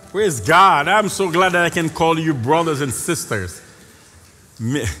Praise God. I'm so glad that I can call you brothers and sisters.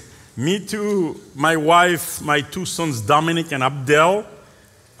 Me too, my wife, my two sons, Dominic and Abdel,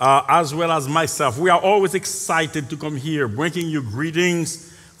 as well as myself. We are always excited to come here, bringing you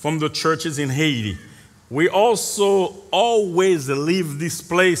greetings from the churches in Haiti. We also always leave this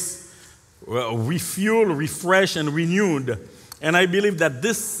place refueled, refreshed, and renewed. And I believe that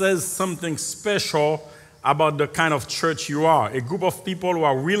this says something special about the kind of church you are. A group of people who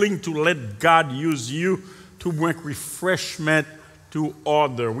are willing to let God use you to bring refreshment to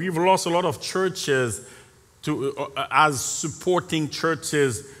others. We've lost a lot of churches as supporting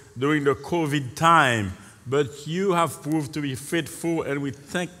churches during the COVID time, but you have proved to be faithful, and we're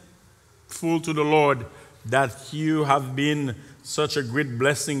thankful to the Lord that you have been such a great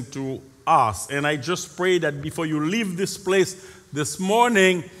blessing to us. And I just pray that before you leave this place this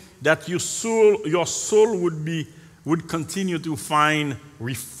morning, that your soul would continue to find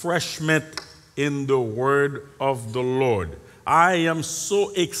refreshment in the word of the Lord. I am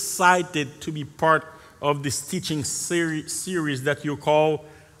so excited to be part of this teaching series that you call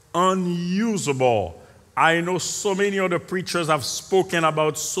Unusable. I know so many other preachers have spoken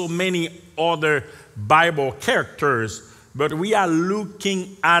about so many other Bible characters, but we are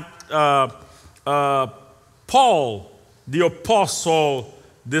looking at Paul, the apostle,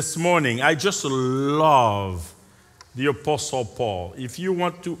 this morning. I just love the Apostle Paul. If you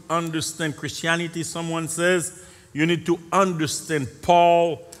want to understand Christianity, someone says, you need to understand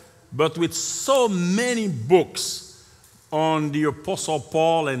Paul. But with so many books on the Apostle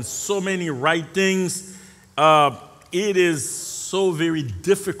Paul and so many writings, it is so very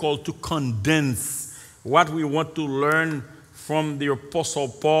difficult to condense what we want to learn from the Apostle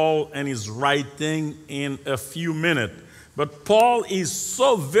Paul and his writing in a few minutes. But Paul is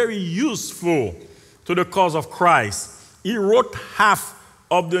so very useful to the cause of Christ. He wrote half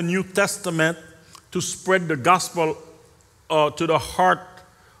of the New Testament to spread the gospel to the heart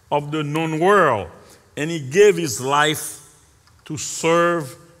of the known world. And he gave his life to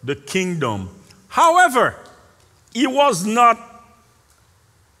serve the kingdom. However, he was not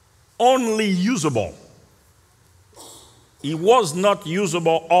only usable. He was not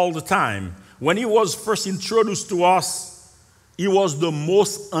usable all the time. When he was first introduced to us, he was the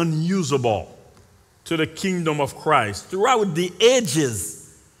most unusable to the kingdom of Christ. Throughout the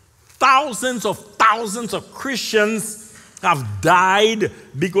ages, thousands of Christians have died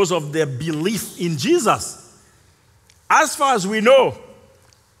because of their belief in Jesus. As far as we know,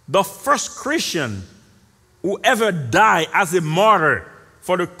 the first Christian who ever died as a martyr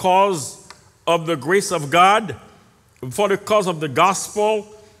for the cause of the grace of God, for the cause of the gospel,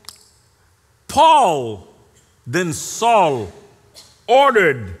 Paul, then Saul,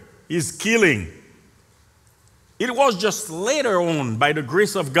 ordered his killing. It was just later on, by the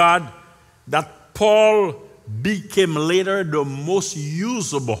grace of God, that Paul became later the most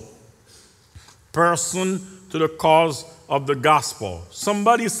usable person to the cause of the gospel.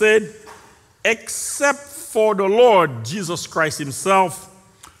 Somebody said, except for the Lord Jesus Christ himself,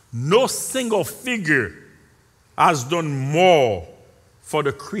 no single figure has done more for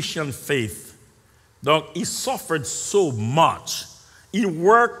the Christian faith. He suffered so much. He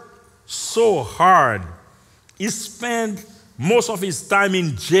worked so hard. He spent most of his time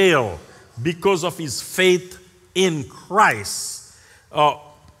in jail because of his faith in Christ. But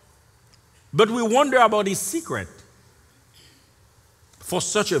we wonder about his secret for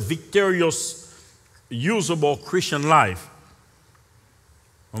such a victorious, usable Christian life.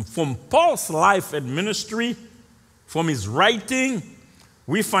 And from Paul's life and ministry, from his writing,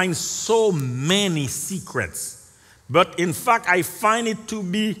 we find so many secrets. But in fact, I find it to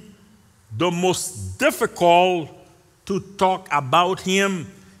be the most difficult to talk about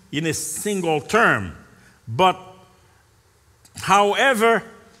him in a single term. But, however,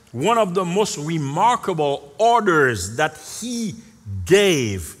 one of the most remarkable orders that he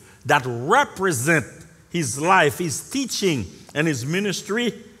gave that represent his life, his teaching, and his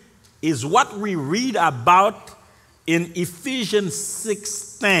ministry is what we read about in Ephesians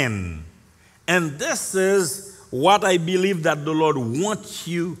 6:10. And this is what I believe that the Lord wants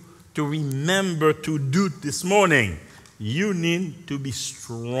you to remember to do this morning. You need to be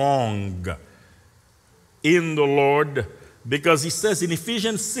strong in the Lord, because he says in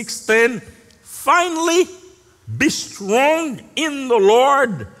Ephesians 6:10, finally, be strong in the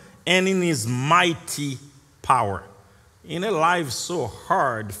Lord and in his mighty power. In a life so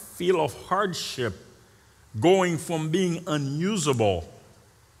hard, full of hardship, going from being unusable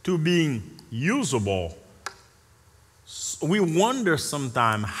to being usable, we wonder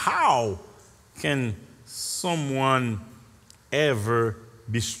sometimes, how can someone ever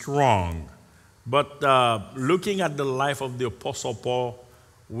be strong. But looking at the life of the Apostle Paul,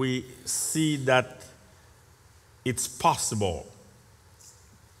 we see that it's possible.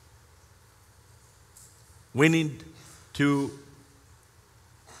 We need to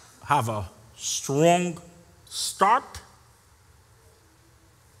have a strong start.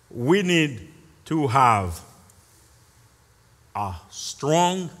 We need to have a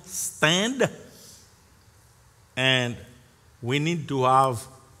strong stand. And we need to have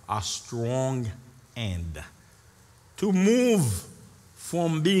a strong end. To move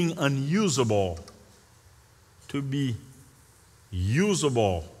from being unusable to be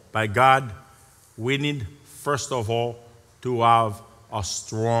usable by God, we need, first of all, to have a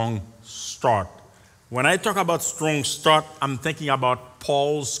strong start. When I talk about strong start, I'm thinking about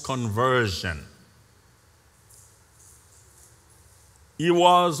Paul's conversion. He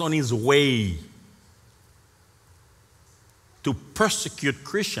was on his way to persecute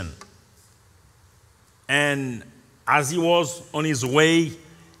Christians. And as he was on his way,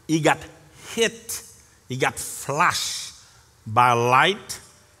 he got hit, he got flashed by light,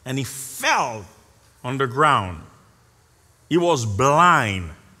 and he fell on the ground. He was blind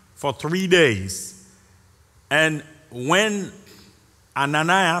for 3 days. And when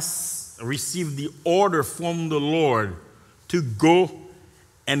Ananias received the order from the Lord to go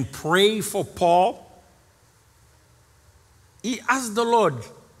and pray for Paul, he asked the Lord,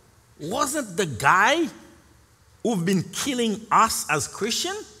 wasn't the guy who've been killing us as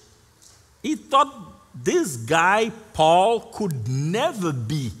Christians? He thought this guy, Paul, could never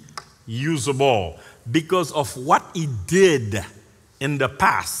be usable because of what he did in the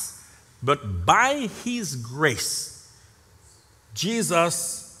past. But by his grace,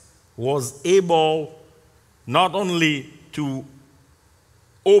 Jesus was able not only to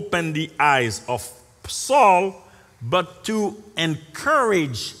open the eyes of Saul, but to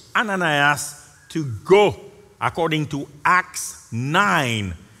encourage Ananias to go, according to Acts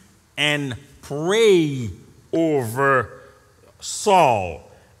 9, and pray over Saul.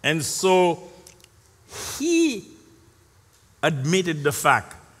 And so he admitted the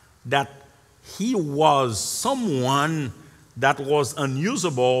fact that he was someone that was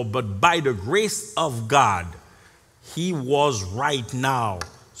unusable, but by the grace of God, he was right now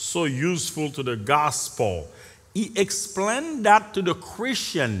so useful to the gospel. He explained that to the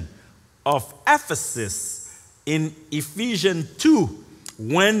Christian of Ephesus in Ephesians 2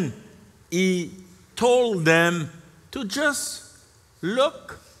 when he told them to just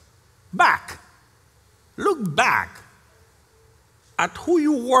look back. Look back at who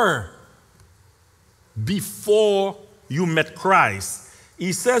you were before you met Christ.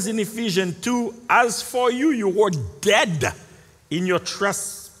 He says in Ephesians 2, as for you, you were dead in your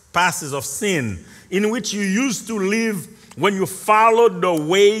trespasses of sin, in which you used to live when you followed the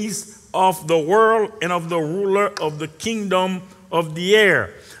ways of the world and of the ruler of the kingdom of the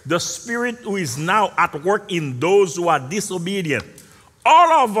air, the spirit who is now at work in those who are disobedient.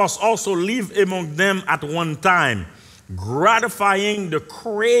 All of us also live among them at one time, gratifying the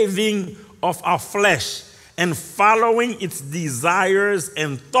craving of our flesh and following its desires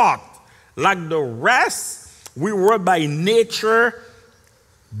and thought. Like the rest, we were by nature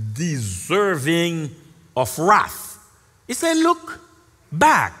deserving of wrath. He said, look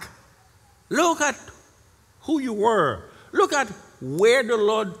back. Look at who you were. Look at where the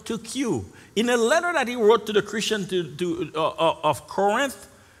Lord took you. In a letter that he wrote to the Christian of Corinth,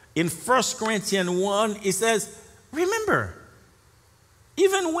 in 1 Corinthians 1, he says, remember,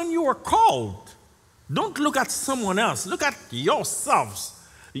 even when you were called, don't look at someone else. Look at yourselves.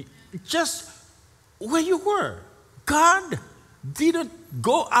 Just where you were. God didn't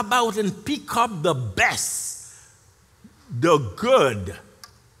go about and pick up the best, the good.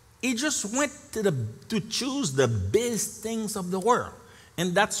 He just went to choose the best things of the world.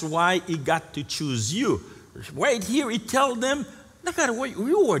 And that's why he got to choose you. Right here, he tells them, look at where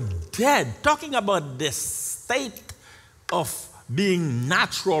you were dead. Talking about the state of being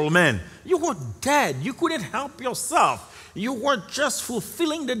natural men. You were dead. You couldn't help yourself. You were just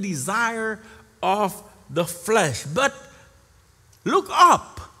fulfilling the desire of the flesh. But look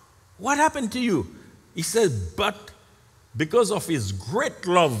up. What happened to you? He says, but because of his great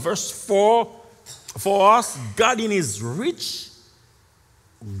love, verse 4, for us, God who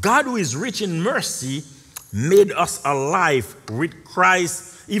is rich in mercy, made us alive with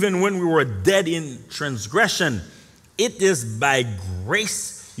Christ, even when we were dead in transgression. It is by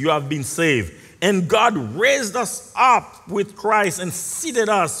grace you have been saved. And God raised us up with Christ and seated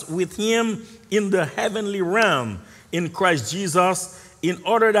us with him in the heavenly realm in Christ Jesus, in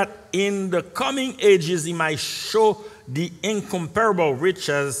order that in the coming ages he might show the incomparable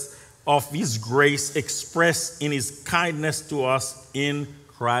riches of his grace expressed in his kindness to us in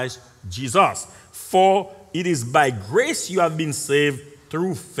Christ Jesus. For it is by grace you have been saved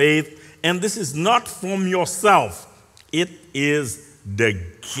through faith, and this is not from yourself. It is the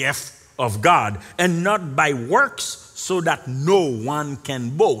gift of God, and not by works, so that no one can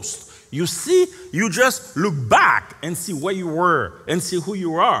boast. You see, you just look back and see where you were and see who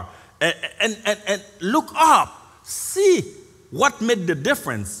you are. And look up. See what made the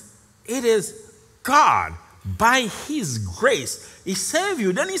difference. It is God. By his grace, he saved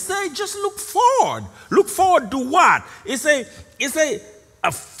you. Then he said, just look forward. Look forward to what? He say,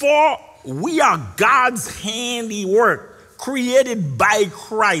 for we are God's handiwork, created by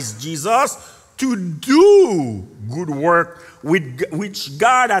Christ Jesus to do good work which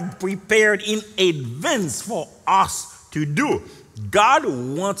God had prepared in advance for us to do. God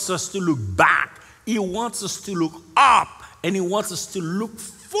wants us to look back. He wants us to look up, and he wants us to look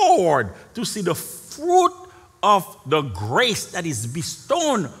forward to see the fruit of the grace that is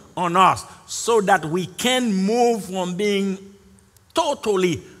bestowed on us, so that we can move from being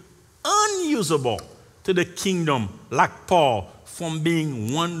totally unusable to the kingdom, like Paul, from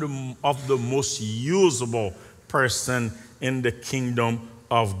being one of the most usable person in the kingdom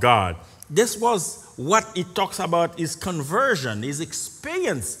of God. This was what it talks about, his conversion, his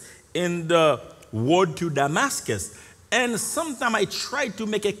experience in the road to Damascus. And sometimes I try to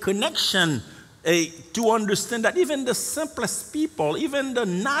make a connection to understand that even the simplest people, even the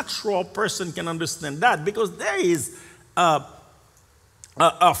natural person can understand that, because there is a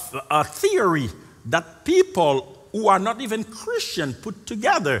theory that people who are not even Christian put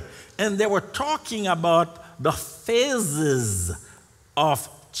together, and they were talking about the phases of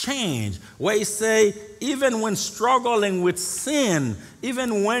change, where he say, even when struggling with sin,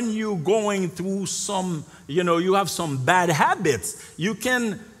 even when you're going through some, you have some bad habits, you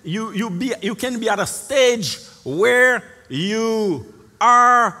can be at a stage where you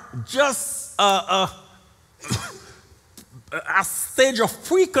are just a stage of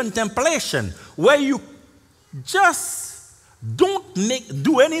pre-contemplation, where you just don't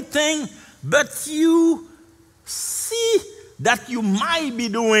do anything, but you see that you might be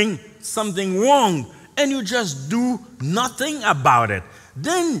doing something wrong, and you just do nothing about it.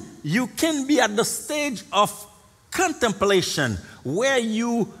 Then you can be at the stage of contemplation, where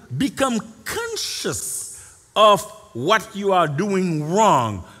you become conscious of what you are doing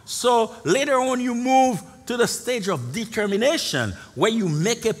wrong. So later on, you move to the stage of determination, where you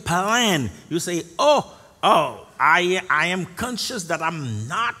make a plan. You say, I am conscious that I'm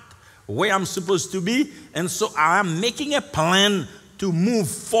not where I'm supposed to be, and so I'm making a plan to move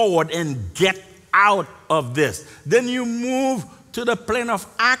forward and get out of this. Then you move to the plane of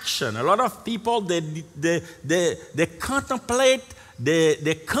action. A lot of people, they contemplate,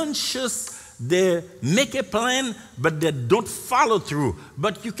 they're conscious, they make a plan, but they don't follow through.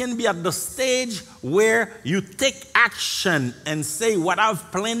 But you can be at the stage where you take action and say, what I've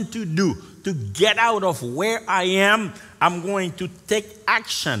planned to do to get out of where I am, I'm going to take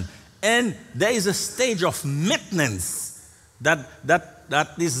action. And there is a stage of maintenance that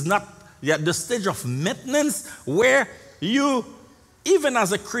is not the stage of maintenance, where you, even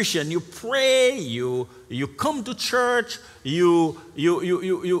as a Christian, you pray, you come to church, you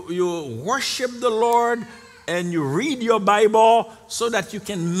worship the Lord, and you read your Bible so that you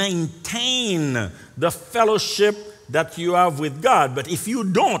can maintain the fellowship that you have with God. But if you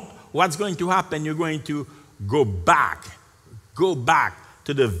don't, what's going to happen? You're going to go back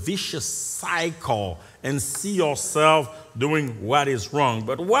to the vicious cycle and see yourself doing what is wrong.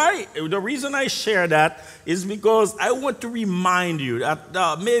 But why? The reason I share that is because I want to remind you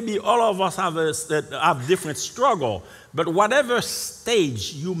that maybe all of us have different struggle, but whatever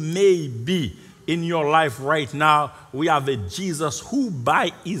stage you may be in your life right now, we have a Jesus who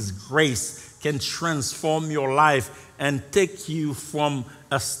by his grace can transform your life and take you from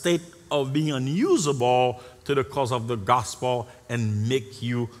a state of being unusable to the cause of the gospel and make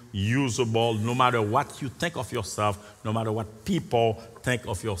you usable, no matter what you think of yourself, no matter what people think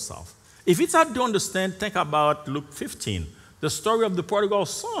of yourself. If it's hard to understand, think about Luke 15, the story of the prodigal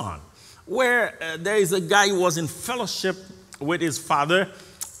son, where there is a guy who was in fellowship with his father,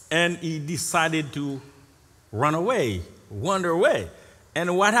 and he decided to run away, wander away.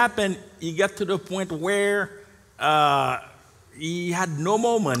 And what happened, he got to the point where he had no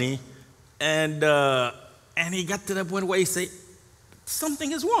more money, and he got to the point where he said,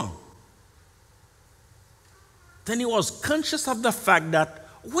 something is wrong. Then he was conscious of the fact that,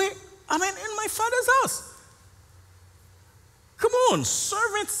 in my father's house. Come on,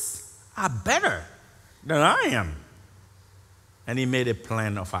 servants are better than I am. and he made a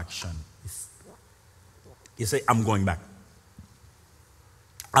plan of action. He said, I'm going back.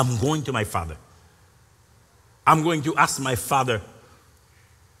 I'm going to my father. I'm going to ask my father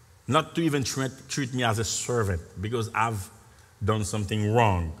not to even treat me as a servant because I've done something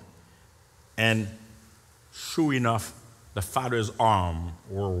wrong. And sure enough, the father's arms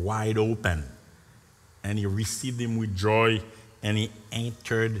were wide open. And he received him with joy, and he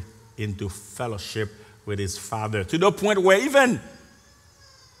entered into fellowship with his father, to the point where even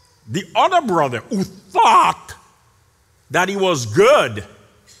the other brother who thought that he was good,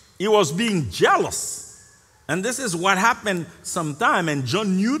 he was being jealous. And this is what happened sometime. And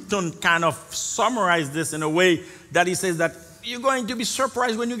John Newton kind of summarized this in a way that he says that you're going to be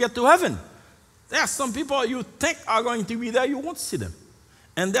surprised when you get to heaven. There are some people you think are going to be there, you won't see them.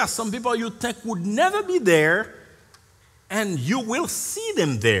 And there are some people you think would never be there, and you will see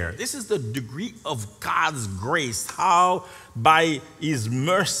them there. This is the degree of God's grace, how by his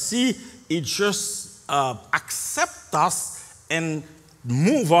mercy, he just accepts us and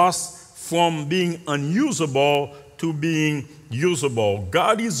move us from being unusable to being usable.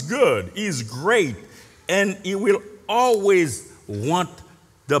 God is good, he is great, and he will always want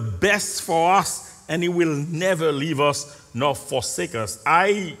the best for us, and he will never leave us nor forsake us.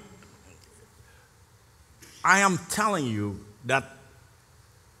 I am telling you that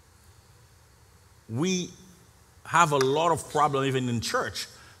we have a lot of problems even in church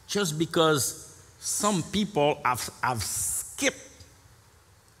just because some people have skipped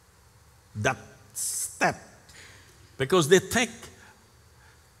that step because they think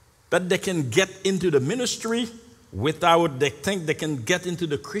that they can get into the ministry they think they can get into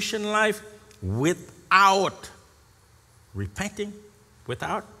the Christian life without repenting,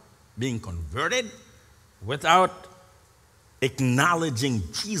 without being converted, without acknowledging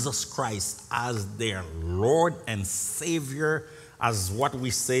Jesus Christ as their Lord and Savior, as what we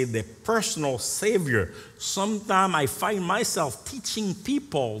say, the personal Savior. Sometimes I find myself teaching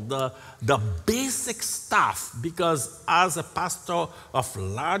people the basic stuff because as a pastor of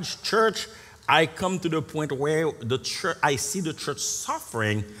large church, I come to the point where the church, I see the church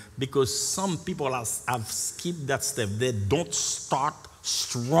suffering because some people have skipped that step. They don't start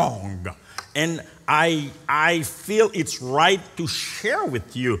strong. And I feel it's right to share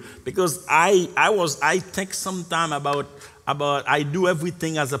with you because I think sometime about I do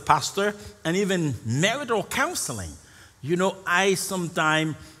everything as a pastor and even marital counseling. You know, I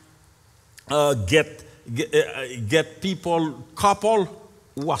sometimes get couple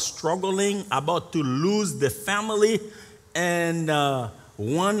who are struggling, about to lose the family, and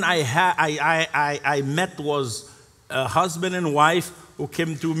one I met was a husband and wife who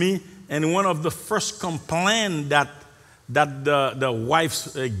came to me, and one of the first complaints that the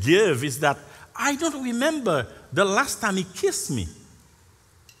wives give is that I don't remember the last time he kissed me.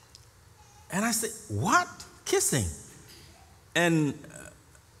 And I said, what? Kissing? And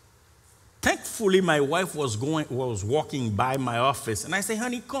thankfully, my wife was walking by my office, and I say,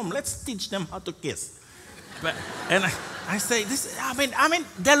 honey, come, let's teach them how to kiss. And I say, I mean,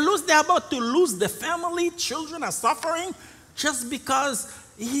 they're about to lose the family, children are suffering, just because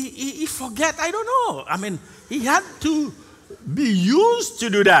he forget, I don't know. I mean, he had to be used to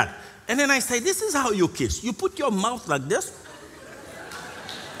do that. And then I say, this is how you kiss. You put your mouth like this,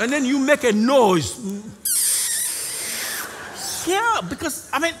 and then you make a noise. Yeah, because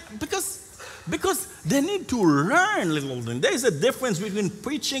they need to learn little things. There is a difference between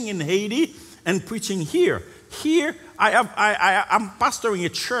preaching in Haiti and preaching here. Here, I'm pastoring a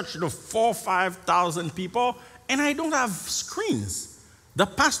church of 4,000 or 5,000 people, and I don't have screens. The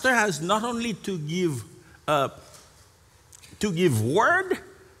pastor has not only to give word,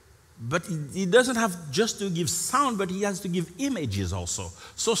 but he doesn't have just to give sound, but he has to give images also.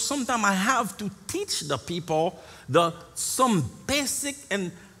 So sometimes I have to teach the people some basic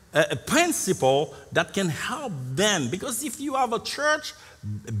and principle that can help them. Because if you have a church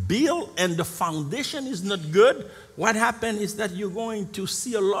built and the foundation is not good, what happens is that you're going to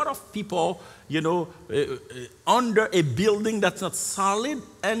see a lot of people, under a building that's not solid,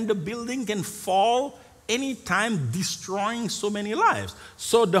 and the building can fall anytime, destroying so many lives.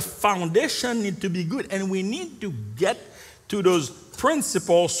 So the foundation needs to be good, and we need to get to those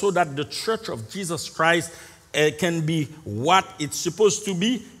principles so that the church of Jesus Christ can be what it's supposed to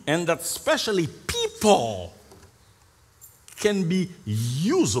be, and that especially people can be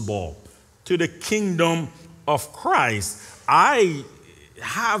usable to the kingdom of Christ. I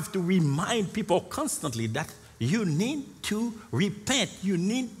have to remind people constantly that you need to repent. You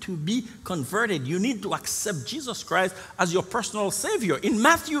need to be converted. You need to accept Jesus Christ as your personal Savior. In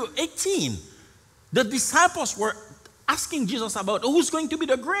Matthew 18, the disciples were asking Jesus about who's going to be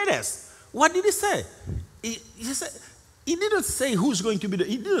the greatest. What did he say? He didn't say who's going to be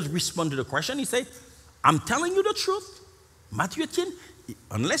he didn't respond to the question. He said, I'm telling you the truth. Matthew 18,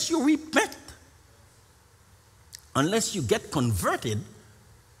 unless you repent, unless you get converted,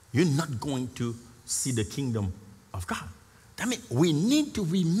 you're not going to see the kingdom of God. I mean, we need to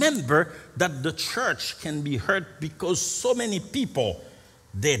remember that the church can be hurt because so many people,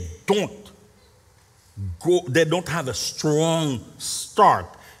 they don't have a strong start.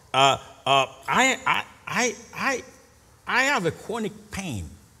 I have a chronic pain,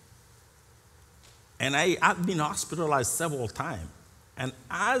 and I've been hospitalized several times. And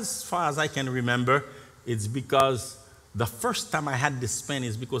as far as I can remember, it's because the first time I had this pain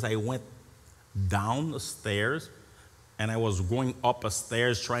is because I went down the stairs, and I was going up a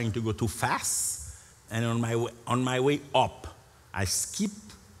stairs trying to go too fast. And on my way up, I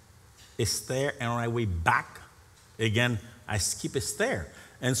skipped a stair, and on my way back, again, I skip a stair.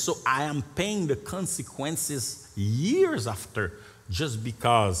 And so I am paying the consequences years after just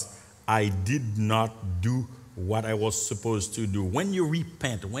because I did not do what I was supposed to do. When you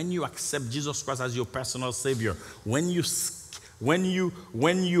repent, when you accept Jesus Christ as your personal Savior, when you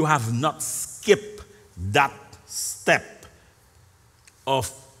have not skipped that step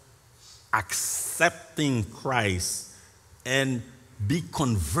of accepting Christ and be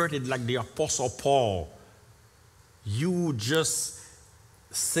converted like the Apostle Paul, you just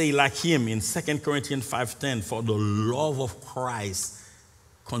say like him in 2 Corinthians 5:10, for the love of Christ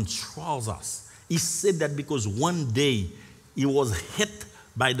controls us. He said that because one day he was hit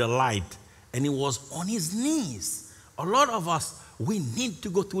by the light and he was on his knees. A lot of us, we need to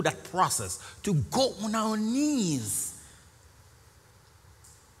go through that process, to go on our knees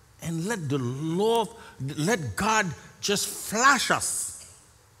and let God just flash us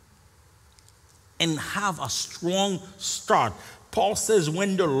and have a strong start. Paul says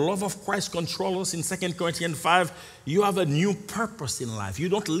when the love of Christ controls us in 2 Corinthians 5, you have a new purpose in life. You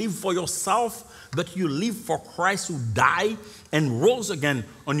don't live for yourself, but you live for Christ who died and rose again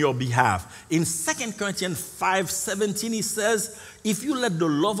on your behalf. In 2 Corinthians 5:17, he says, if you let the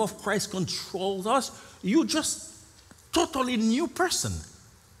love of Christ control us, you're just totally new person.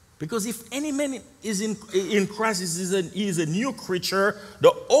 Because if any man is in Christ, he is a new creature.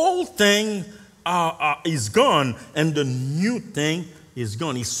 The old thing is gone, and the new thing is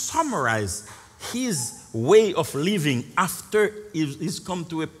gone. He summarized his way of living after he's come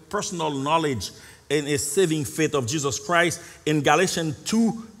to a personal knowledge and a saving faith of Jesus Christ in Galatians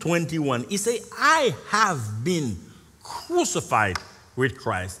 2:21. He said, I have been crucified with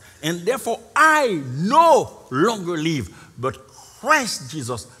Christ, and therefore I no longer live, but Christ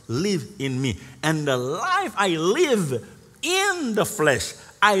Jesus lives in me. And the life I live in the flesh,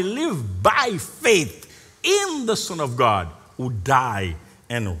 I live by faith in the Son of God who died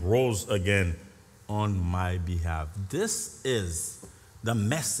and rose again on my behalf. This is the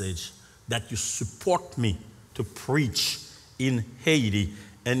message that you support me to preach in Haiti.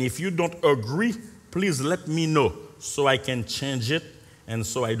 And if you don't agree, please let me know so I can change it and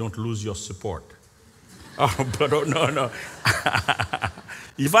so I don't lose your support. No.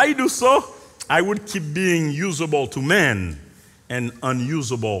 If I do so, I would keep being usable to men and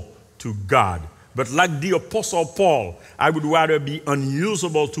unusable to God. But like the Apostle Paul, I would rather be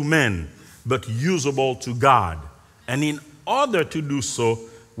unusable to men, but usable to God. And in order to do so,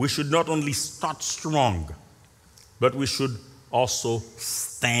 we should not only start strong, but we should also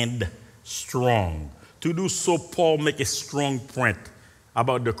stand strong. To do so, Paul makes a strong point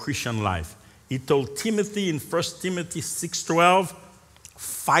about the Christian life. He told Timothy in 1 Timothy 6:12,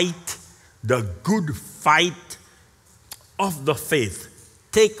 fight the good fight of the faith.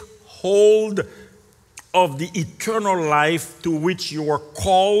 Take hold of the eternal life to which you were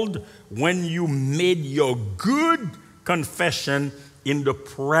called when you made your good confession in the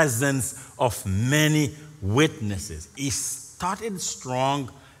presence of many witnesses. He started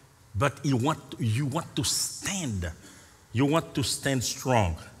strong, but you want to stand. You want to stand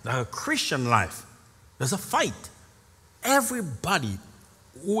strong. The Christian life, there's a fight. Everybody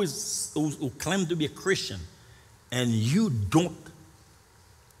who claims to be a Christian and you don't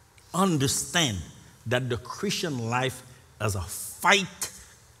understand that the Christian life is a fight,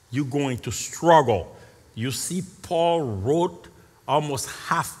 you're going to struggle. You see, Paul wrote almost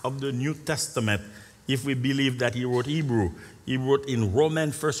half of the New Testament if we believe that he wrote Hebrew. He wrote in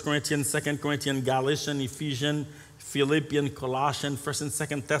Romans, 1 Corinthians, 2 Corinthians, Galatians, Ephesians, Philippians, Colossians, 1 and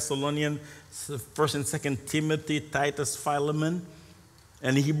 2 Thessalonians, 1 and 2 Timothy, Titus, Philemon,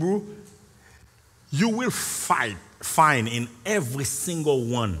 and Hebrew. You will find in every single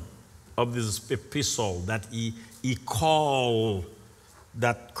one of this epistle that he called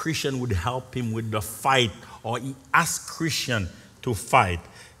that Christian would help him with the fight, or he asked Christian to fight.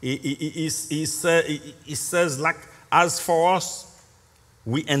 He says, like, as for us,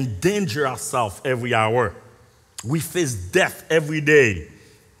 we endanger ourselves every hour. We face death every day.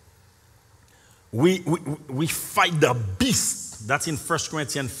 We fight the beast. That's in 1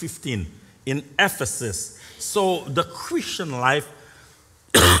 Corinthians 15 in Ephesus. So the Christian life,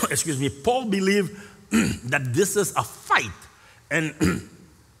 excuse me, Paul believed that this is a fight. And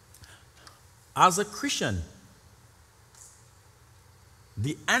as a Christian,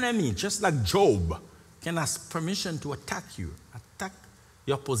 the enemy, just like Job, can ask permission to attack you, attack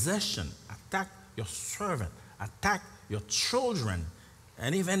your possession, attack your servant, attack your children,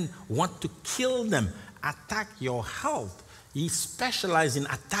 and even want to kill them, attack your health. He specializes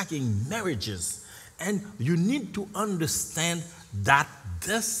in attacking marriages. And you need to understand that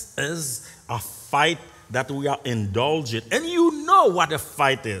this is a fight that we are indulging. And you know what a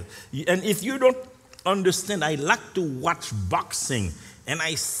fight is. And if you don't understand, I like to watch boxing, and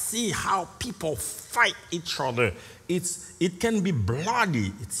I see how people fight each other. It can be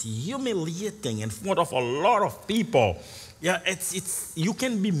bloody. It's humiliating in front of a lot of people. Yeah, you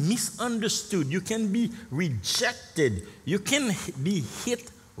can be misunderstood. You can be rejected. You can be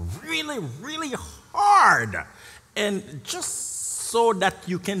hit really, really hard. And just so that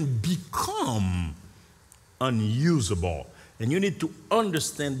you can become unusable. And you need to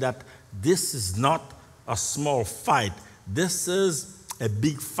understand that this is not a small fight. This is a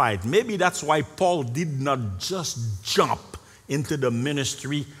big fight. Maybe that's why Paul did not just jump into the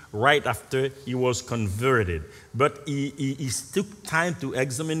ministry right after he was converted, but he took time to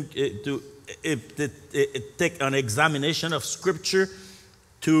examine, take an examination of Scripture.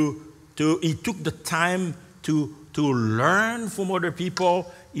 He took the time to learn from other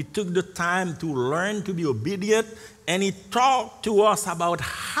people. He took the time to learn to be obedient, and he talked to us about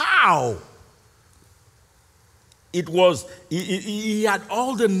how it was. He had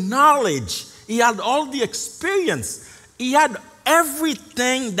all the knowledge. He had all the experience. He had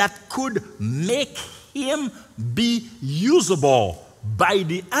everything that could make him be usable by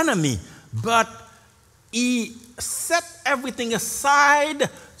the enemy. But he set everything aside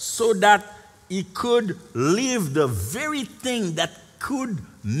so that he could leave the very thing that could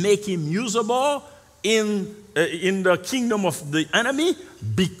make him usable in the kingdom of the enemy,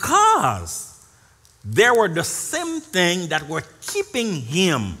 because they were the same thing that were keeping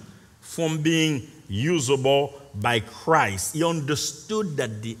him from being usable by Christ. He understood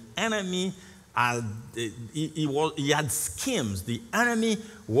that the enemy, he had schemes. The enemy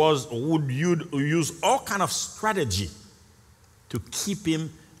would use all kind of strategy to keep him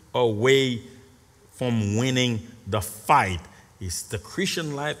away from winning the fight. The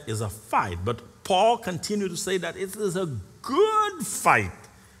Christian life is a fight. But Paul continued to say that it is a good fight.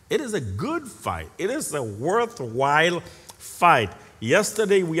 It is a good fight. It is a worthwhile fight.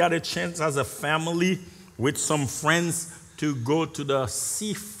 Yesterday, we had a chance as a family with some friends to go to the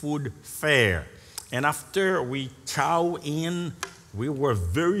seafood fair. And after we chow in, we were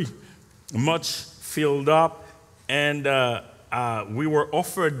very much filled up. And we were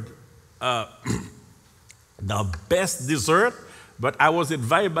offered the best dessert. But I was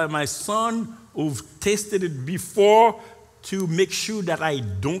advised by my son, who've tasted it before, to make sure that I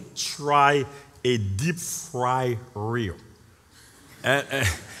don't try a deep fry reel.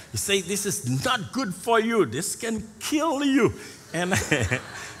 He said, this is not good for you. This can kill you. And,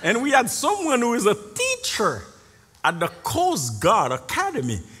 and we had someone who is a teacher at the Coast Guard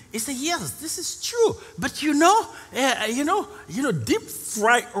Academy. He said, yes, this is true. But deep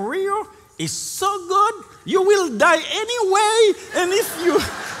fried reel is so good, you will die anyway. And if you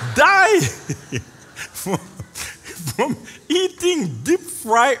die from eating deep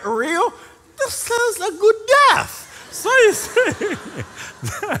fried reel, this is a good death. So he said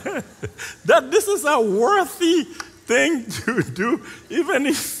that this is a worthy thing to do, even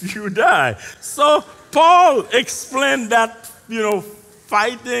if you die. So Paul explained that,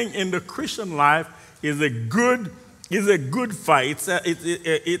 fighting in the Christian life is a good fight.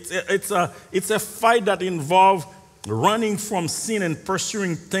 It's a fight that involves running from sin and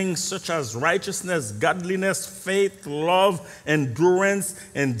pursuing things such as righteousness, godliness, faith, love, endurance,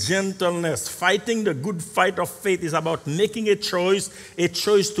 and gentleness. Fighting the good fight of faith is about making a choice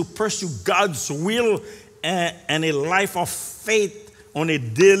to pursue God's will and a life of faith on a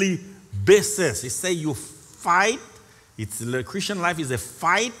daily basis. He says you fight. The Christian life is a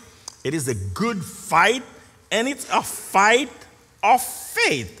fight. It is a good fight, and it's a fight of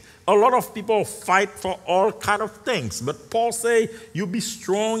faith. A lot of people fight for all kind of things, but Paul say, you be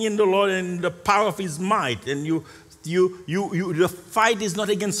strong in the Lord and in the power of his might. And the fight is not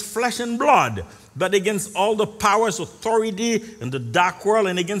against flesh and blood, but against all the powers, authority in the dark world,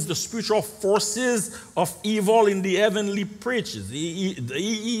 and against the spiritual forces of evil in the heavenly places.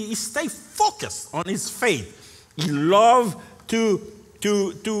 He stay focused on his faith. He loved to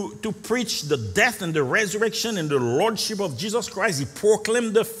preach the death and the resurrection and the lordship of Jesus Christ. He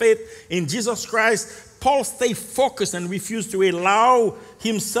proclaimed the faith in Jesus Christ. Paul stayed focused and refused to allow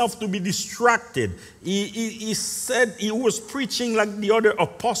himself to be distracted. He said he was preaching like the other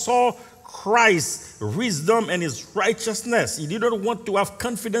apostle, Christ's wisdom and his righteousness. He didn't want to have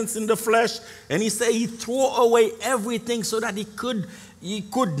confidence in the flesh. And he said he threw away everything so that he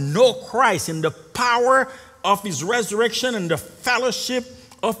could know Christ in the power of his resurrection and the fellowship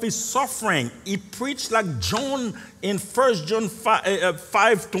of his suffering. He preached like John in 1 John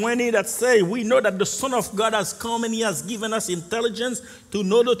 5:20 that say, we know that the Son of God has come and he has given us intelligence to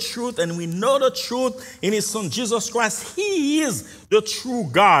know the truth, and we know the truth in his Son Jesus Christ. He is the true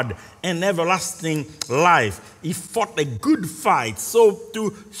God and everlasting life. He fought a good fight. So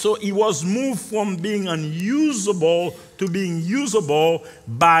he was moved from being unusable to being usable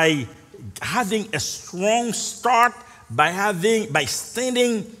by having a strong start, by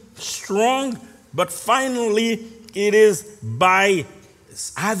standing strong, but finally it is by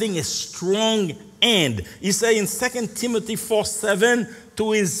having a strong end. He said in 2 Timothy 4:7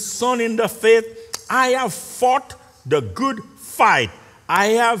 to his son in the faith, I have fought the good fight. I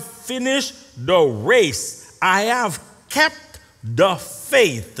have finished the race. I have kept the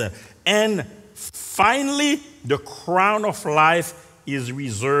faith. And finally, the crown of life is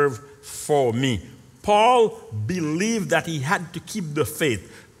reserved for me. Paul believed that he had to keep the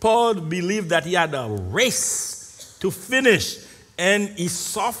faith. Paul believed that he had a race to finish. And he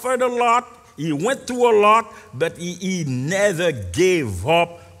suffered a lot. He went through a lot, but he never gave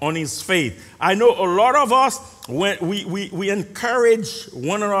up on his faith. I know a lot of us, when we encourage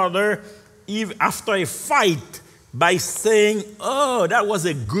one another even after a fight by saying, oh, that was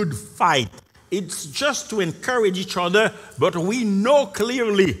a good fight. It's just to encourage each other, but we know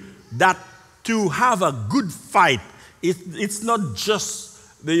clearly that to have a good fight, it's not just,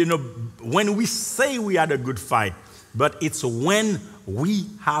 when we say we had a good fight, but it's when we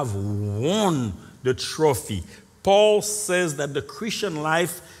have won the trophy. Paul says that the Christian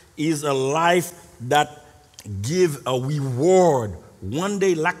life is a life that gives a reward. One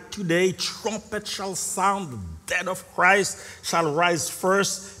day, like today, trumpet shall sound, the dead of Christ shall rise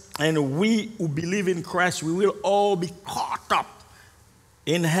first, and we who believe in Christ, we will all be caught up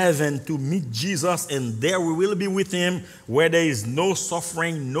in heaven to meet Jesus, and there we will be with him, where there is no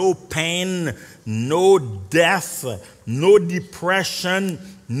suffering, no pain, no death, no depression,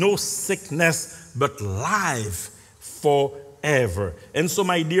 no sickness, but life forever. And so,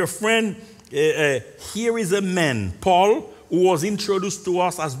 my dear friend, here is a man, Paul, who was introduced to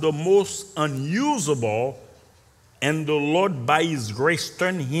us as the most unusable, and the Lord, by his grace,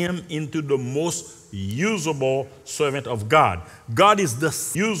 turned him into the most usable servant of God. God is the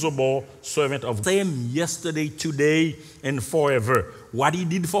usable servant of God. Same yesterday, today, and forever. What he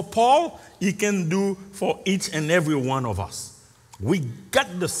did for Paul, he can do for each and every one of us. We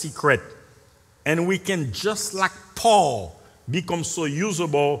got the secret, and we can, just like Paul, become so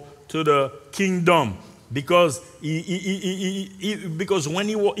usable to the kingdom, because because when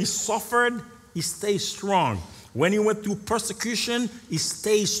he suffered, he stayed strong. When he went through persecution, he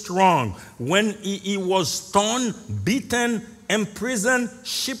stayed strong. When he was stoned, beaten, imprisoned,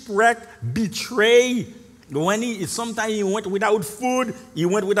 shipwrecked, betrayed, sometimes he went without food, he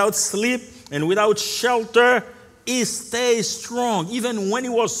went without sleep, and without shelter, he stayed strong. Even when he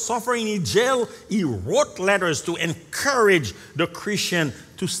was suffering in jail, he wrote letters to encourage the Christian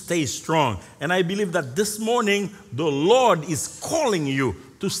to stay strong. And I believe that this morning, the Lord is calling you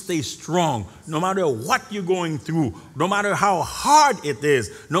to stay strong, no matter what you're going through, no matter how hard it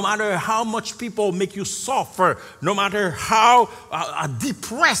is, no matter how much people make you suffer, no matter how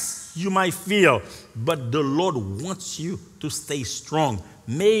depressed you might feel. But the Lord wants you to stay strong.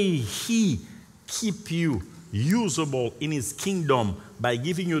 May he keep you usable in his kingdom by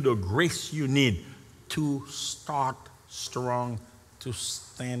giving you the grace you need to start strong, to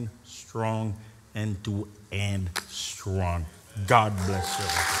stand strong, and to end strong. God bless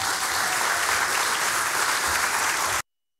you.